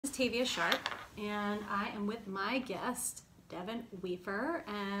Tavia Sharp, and I am with my guest, Devin Weafer,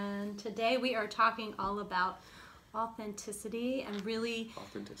 and today we are talking all about authenticity and really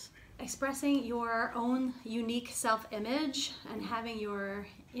expressing your own unique self-image and having your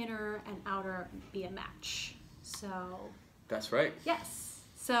inner and outer be a match. So that's right. Yes.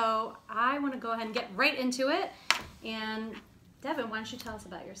 So I want to go ahead and get right into it. And Devin, why don't you tell us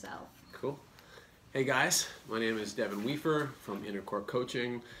about yourself? Cool. Hey guys, my name is Devin Weafer from Inner Core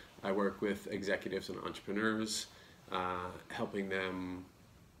Coaching. I work with executives and entrepreneurs, helping them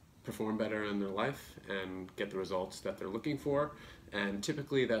perform better in their life and get the results that they're looking for. And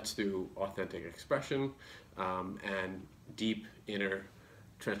typically that's through authentic expression and deep inner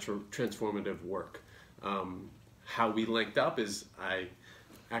transformative work. How we linked up is I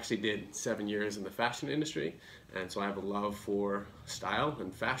actually did 7 years in the fashion industry, and so I have a love for style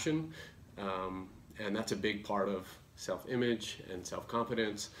and fashion, and that's a big part of self-image and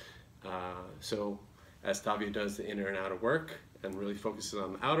self-confidence. So as Tavia does the inner and outer work and really focuses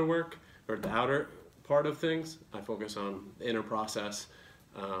on the outer work, or the outer part of things, I focus on the inner process,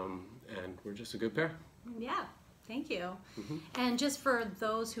 and we're just a good pair. Yeah. Thank you. And just for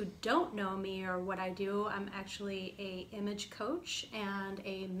those who don't know me or what I do, I'm actually a image coach and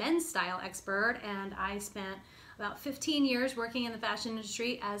a men's style expert, and I spent about 15 years working in the fashion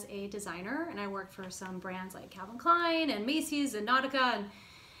industry as a designer, and I worked for some brands like Calvin Klein and Macy's and Nautica, and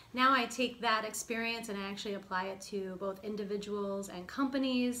now I take that experience and I actually apply it to both individuals and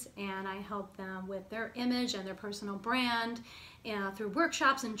companies, and I help them with their image and their personal brand through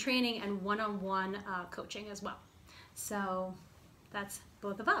workshops and training and one-on-one coaching as well. So that's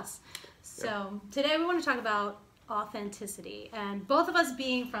both of us. So today we want to talk about authenticity, and both of us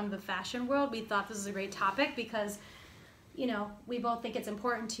being from the fashion world, we thought this was a great topic because, you know, we both think it's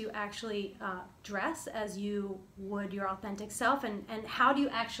important to actually dress as you would your authentic self, and how do you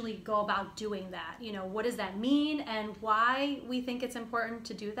actually go about doing that? You know, what does that mean and why we think it's important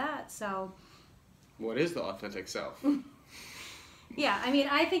to do that? So what is the authentic self? Yeah, I mean,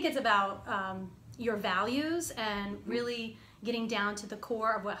 I think it's about your values and really getting down to the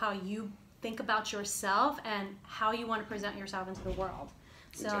core of how you think about yourself and how you want to present yourself into the world.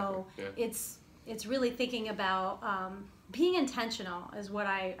 So it's really thinking about being intentional is what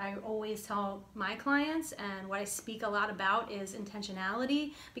I always tell my clients, and what I speak a lot about is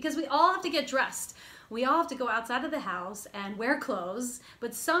intentionality, because we all have to get dressed. We all have to go outside of the house and wear clothes,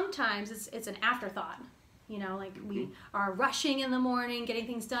 but sometimes it's an afterthought. You know, like we are rushing in the morning, getting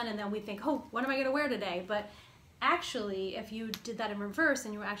things done, and then we think, oh, what am I going to wear today? But actually, if you did that in reverse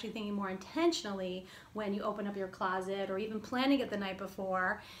and you were actually thinking more intentionally when you open up your closet or even planning it the night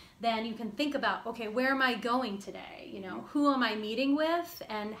before, then you can think about, okay, where am I going today? You know, who am I meeting with?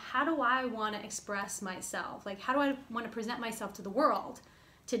 And how do I want to express myself? Like, how do I want to present myself to the world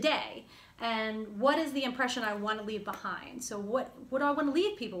today? And what is the impression I want to leave behind? So what do I want to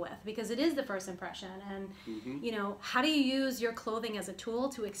leave people with? Because it is the first impression. And, you know, how do you use your clothing as a tool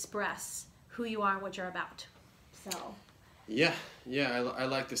to express who you are and what you're about? So. Yeah, I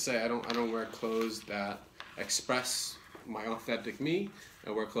like to say I don't wear clothes that express my authentic me. I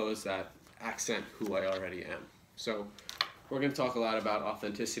wear clothes that accent who I already am. So we're going to talk a lot about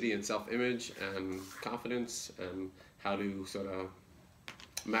authenticity and self-image and confidence and how to sort of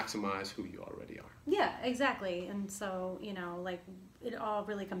maximize who you already are. Yeah, exactly. And so, you know, like it all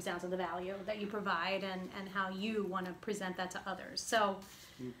really comes down to the value that you provide and how you want to present that to others. So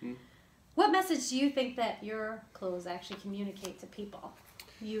what message do you think that your clothes actually communicate to people,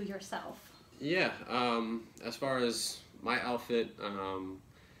 you yourself? Yeah, as far as my outfit,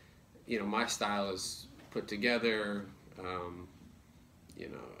 you know, my style is put together, you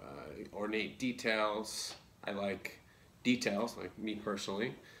know, ornate details. I like details, like me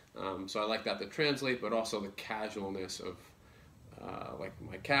personally, so I like that to translate, but also the casualness of like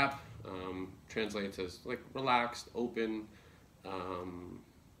my cap translates as like relaxed, open,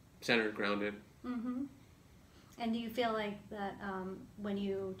 centered, grounded. And do you feel like that when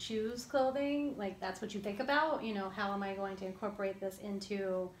you choose clothing, like that's what you think about? You know, how am I going to incorporate this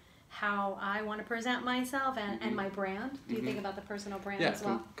into how I want to present myself and my brand? Do you think about the personal brand as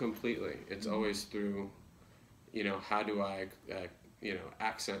well? Yeah, completely. It's always through, you know, how do I, you know,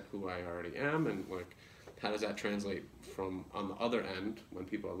 accent who I already am, and like, how does that translate from on the other end when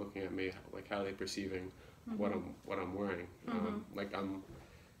people are looking at me, like how are they perceiving what I'm wearing? Like I'm,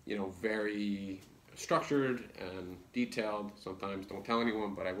 you know, very structured and detailed. Sometimes don't tell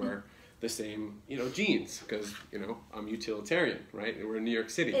anyone, but I wear the same, you know, jeans because, you know, I'm utilitarian, right? And we're in New York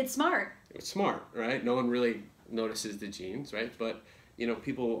City. It's smart. It's smart, right? No one really notices the jeans, right? But, you know,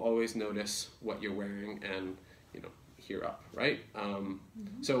 people will always notice what you're wearing, and, you know, here up, right?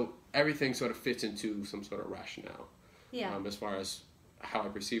 So everything sort of fits into some sort of rationale, as far as how I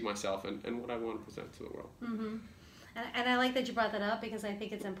perceive myself and what I want to present to the world. And I like that you brought that up, because I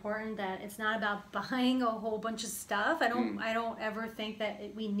think it's important that it's not about buying a whole bunch of stuff. I don't ever think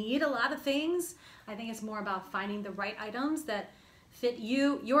that we need a lot of things. I think it's more about finding the right items that fit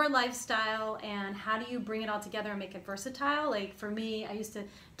you, your lifestyle, and how do you bring it all together and make it versatile. Like for me, I used to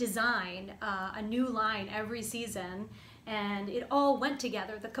design a new line every season, and it all went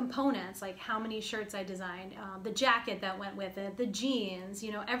together. The components, like how many shirts I designed, the jacket that went with it, the jeans,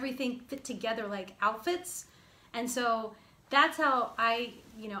 you know, everything fit together like outfits. And so that's how I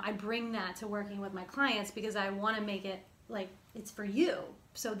bring that to working with my clients, because I want to make it like it's for you.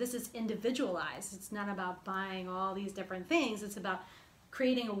 So this is individualized. It's not about buying all these different things. It's about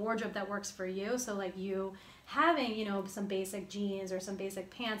creating a wardrobe that works for you. So like you having, you know, some basic jeans or some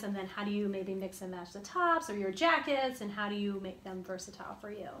basic pants, and then how do you maybe mix and match the tops or your jackets, and how do you make them versatile for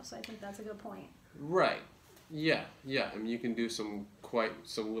you? So I think that's a good point. Right. Yeah. I mean, you can do some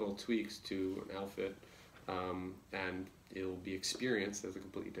little tweaks to an outfit, and it'll be experienced as a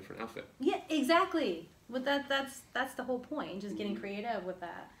completely different outfit. Yeah, exactly. But that's the whole point, just getting creative with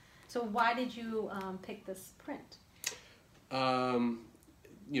that. So why did you pick this print?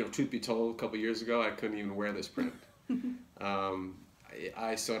 You know, truth be told, a couple years ago, I couldn't even wear this print.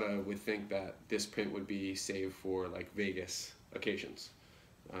 I sort of would think that this print would be saved for like Vegas occasions,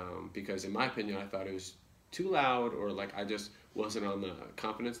 because in my opinion, I thought it was too loud, or like I just wasn't on the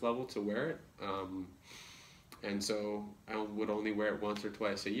confidence level to wear it. And so I would only wear it once or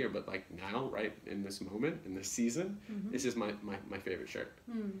twice a year. But like now, right in this moment, in this season, this is my favorite shirt.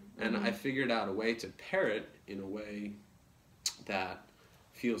 And I figured out a way to pair it in a way that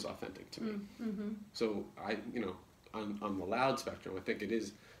feels authentic to me. So I, you know, on the loud spectrum, I think it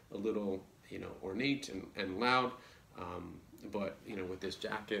is a little, you know, ornate and loud. But, you know, with this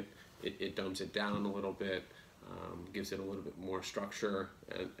jacket, it dumbs it down a little bit, gives it a little bit more structure,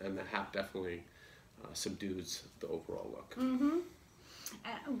 and the hat definitely subdues the overall look.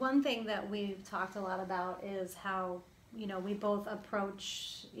 One thing that we've talked a lot about is how, you know, we both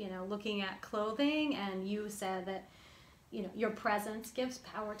approach, you know, looking at clothing, and you said that, you know, your presence gives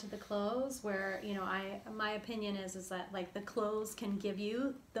power to the clothes, where, you know, my opinion is that like the clothes can give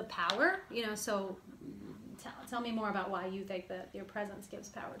you the power, you know. So tell me more about why you think that your presence gives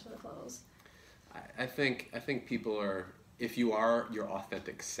power to the clothes. I think people are, if you are your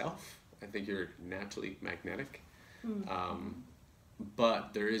authentic self, I think you're naturally magnetic.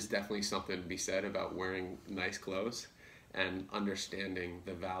 But there is definitely something to be said about wearing nice clothes and understanding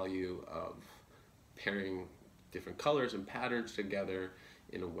the value of pairing different colors and patterns together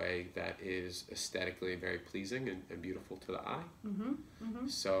in a way that is aesthetically very pleasing and beautiful to the eye.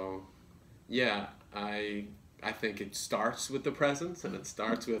 So yeah, I think it starts with the presence, and it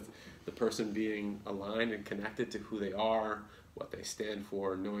starts with the person being aligned and connected to who they are, what they stand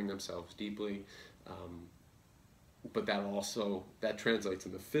for, knowing themselves deeply. But that translates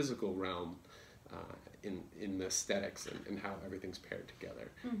in the physical realm, in the aesthetics and how everything's paired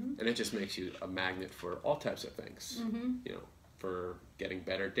together. And it just makes you a magnet for all types of things, you know, for getting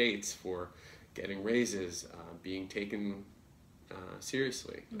better dates, for getting raises, being taken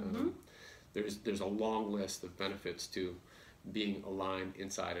seriously. There's a long list of benefits to being aligned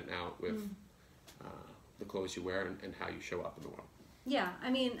inside and out with the clothes you wear and how you show up in the world. Yeah, I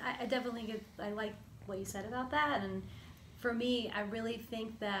mean, I definitely I like what you said about that. And for me, I really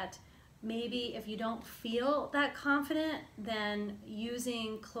think that maybe if you don't feel that confident, then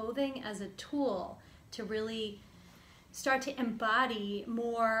using clothing as a tool to really start to embody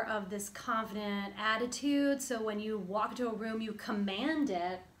more of this confident attitude. So when you walk into a room, you command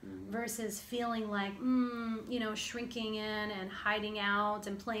it, versus feeling like, you know, shrinking in and hiding out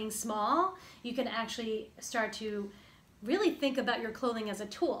and playing small. You can actually start to really think about your clothing as a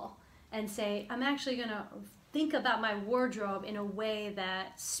tool and say, I'm actually going to think about my wardrobe in a way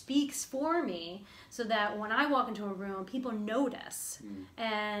that speaks for me, so that when I walk into a room, people notice.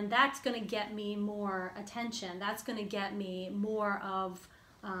 And that's going to get me more attention. That's going to get me more of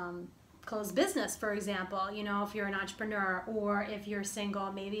clothes business, for example. You know, if you're an entrepreneur or if you're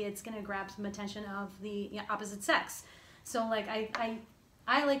single, maybe it's going to grab some attention of the opposite sex. So like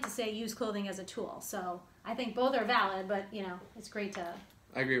I like to say use clothing as a tool. So I think both are valid, but you know, it's great to...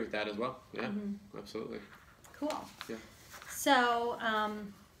 I agree with that as well. Yeah, absolutely. Cool. Yeah. So,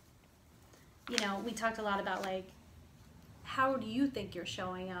 you know, we talked a lot about like, how do you think you're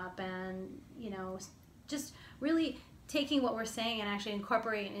showing up, and, you know, just really taking what we're saying and actually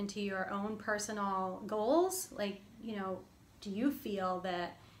incorporating it into your own personal goals. Like, you know, do you feel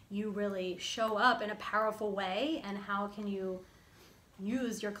that you really show up in a powerful way, and how can you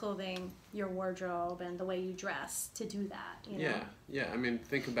use your clothing, your wardrobe, and the way you dress to do that, you know? Yeah. I mean,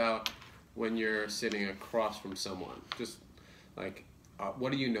 think about when you're sitting across from someone, just like,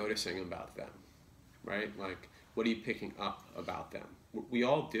 what are you noticing about them, right? Like, what are you picking up about them? We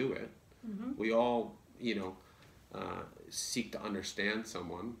all do it. We all, seek to understand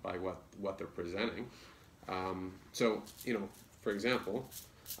someone by what they're presenting. So, for example,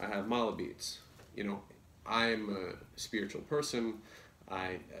 I have mala beads. I'm a spiritual person.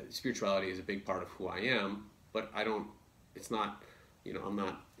 Spirituality is a big part of who I am, but it's not, I'm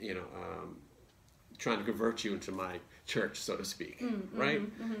not, trying to convert you into my church, so to speak, right?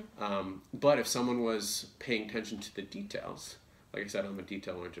 But if someone was paying attention to the details, like I said, I'm a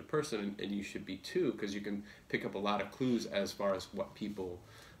detail-oriented person, and you should be too, because you can pick up a lot of clues as far as what people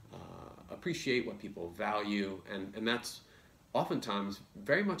appreciate, what people value, and that's oftentimes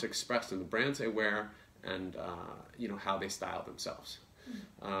very much expressed in the brands they wear and how they style themselves.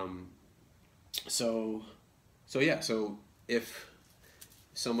 So if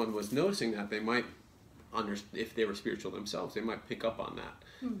someone was noticing that, they might if they were spiritual themselves, they might pick up on that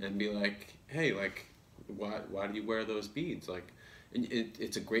and be like, hey, like, why do you wear those beads? Like, and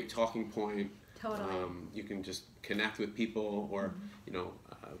it's a great talking point. Totally. You can just connect with people, or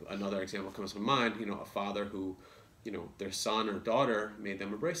another example comes to mind. A father who, their son or daughter made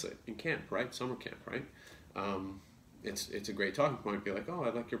them a bracelet in camp, right? Summer camp, right? It's a great talking point. Be like, oh, I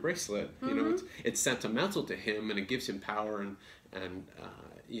like your bracelet. It's sentimental to him, and it gives him power, and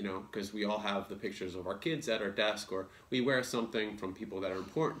because we all have the pictures of our kids at our desk, or we wear something from people that are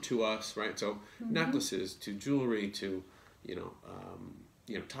important to us, right? So necklaces to jewelry to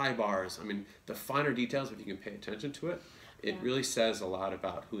tie bars. I mean, the finer details, if you can pay attention to it, it really says a lot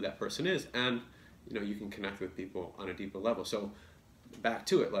about who that person is, and you can connect with people on a deeper level. So back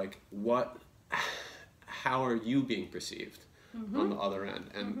to it, like, how are you being perceived on the other end,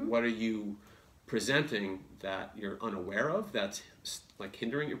 and what are you presenting that you're unaware of that's like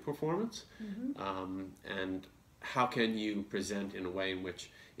hindering your performance, and how can you present in a way in which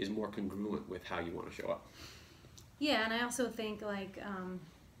is more congruent with how you want to show up? Yeah, and I also think like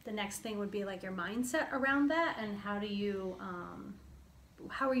the next thing would be like your mindset around that, and how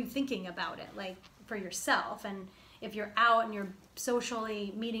are you thinking about it, like, for yourself? And if you're out and you're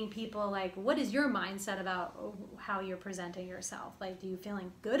socially meeting people, like, what is your mindset about how you're presenting yourself? Like, do you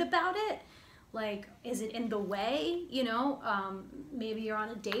feeling good about it? Like, is it in the way? Maybe you're on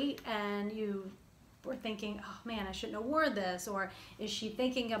a date and you were thinking, oh man, I shouldn't have worn this, or is she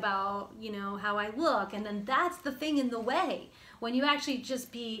thinking about how I look? And then that's the thing in the way. When you actually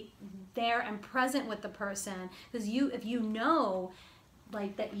just be there and present with the person, because if you know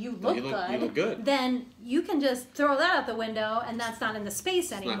like that you look good, then you can just throw that out the window, and that's not in the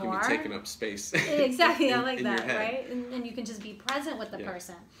space anymore. It's not going to be taking up space. Exactly, I like that, right? And you can just be present with the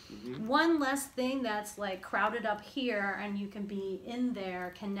person. One less thing that's like crowded up here, and you can be in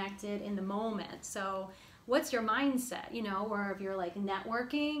there, connected in the moment. So what's your mindset? Or if you're like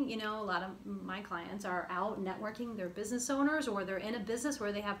networking, a lot of my clients are out networking. They're business owners, or they're in a business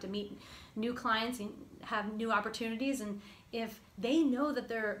where they have to meet new clients and have new opportunities. And if they know that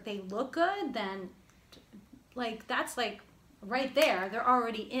they look good, then like that's like right there, they're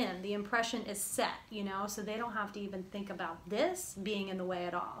already in. The impression is set, so they don't have to even think about this being in the way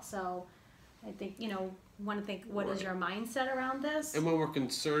at all. So I think, want to think, what is your mindset around this? And when we're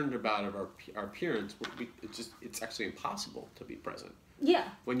concerned about our appearance, it's actually impossible to be present. Yeah.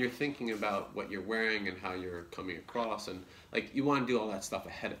 When you're thinking about what you're wearing and how you're coming across, and like, you want to do all that stuff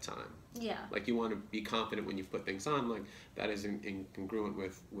ahead of time. Yeah. Like, you want to be confident when you put things on, like, that is congruent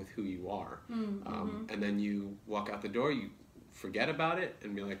with who you are. And then you walk out the door, you forget about it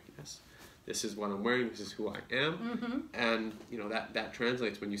and be like, yes, this is what I'm wearing, this is who I am. And that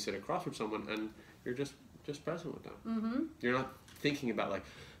translates when you sit across from someone and you're just present with them. You're not thinking about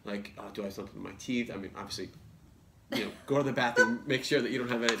like, oh, do I have something in my teeth? I mean, obviously, go to the bathroom, make sure that you don't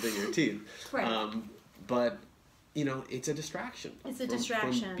have anything in your teeth. Right. But it's a distraction. It's a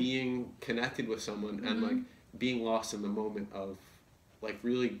distraction from being connected with someone and like being lost in the moment of like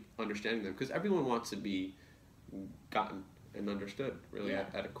really understanding them, because everyone wants to be gotten and understood really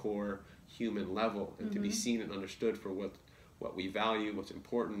at a core human level, and to be seen and understood for what we value, what's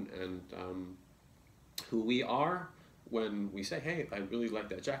important, and who we are. When we say, hey, I really like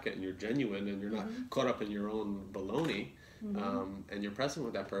that jacket, and you're genuine and you're not caught up in your own baloney, and you're present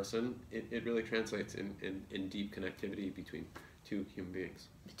with that person, it really translates in deep connectivity between two human beings.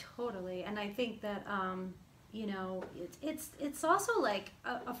 Totally. And I think that you know, it's also like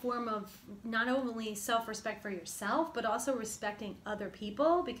a form of not only self-respect for yourself, but also respecting other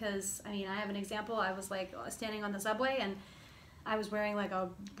people. Because, I mean, I have an example. I was like standing on the subway and I was wearing like a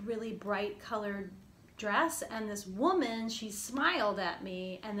really bright colored dress, and this woman, she smiled at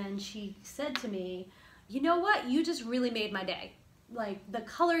me, and then she said to me, you know what, you just really made my day. Like, the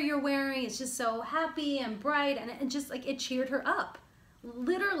color you're wearing is just so happy and bright, and it just like, it cheered her up.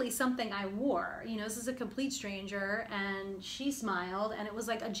 Literally something I wore, you know, this is a complete stranger, and she smiled, and it was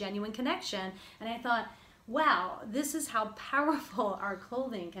like a genuine connection. And I thought, wow, this is how powerful our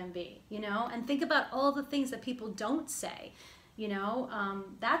clothing can be, you know. And think about all the things that people don't say. You know,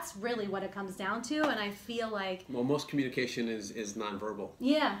 that's really what it comes down to. And I feel like, well, most communication is nonverbal.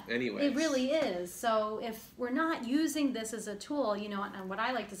 Yeah. Anyway, it really is. So if we're not using this as a tool, you know, and what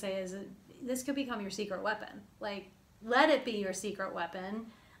I like to say is this could become your secret weapon. Like, let it be your secret weapon.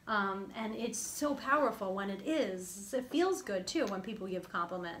 And it's so powerful when it is. It feels good too when people give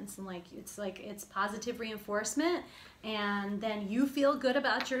compliments, and it's positive reinforcement, and then you feel good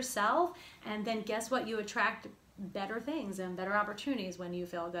about yourself, and then guess what? You attract better things and better opportunities when you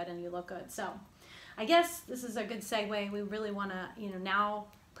feel good and you look good. So I guess this is a good segue. We really want to, you know, now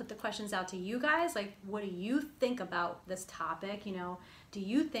put the questions out to you guys. Like, what do you think about this topic? You know, do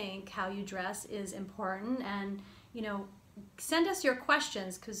you think how you dress is important? And, you know, send us your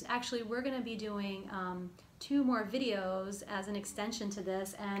questions, because actually we're going to be doing 2 more videos as an extension to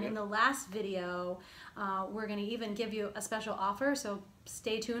this. And in the last video, we're going to even give you a special offer, so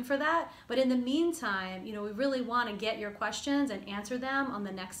stay tuned for that. But in the meantime, you know, we really want to get your questions and answer them on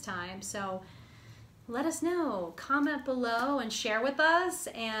the next time. So let us know, comment below and share with us,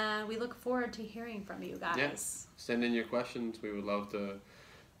 and we look forward to hearing from you guys. Yes, send in your questions. We would love to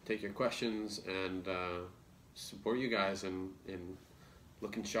take your questions and support you guys in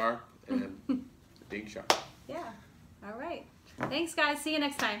looking sharp and being sharp. Yeah. All right. Thanks, guys. See you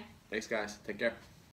next time. Thanks, guys. Take care.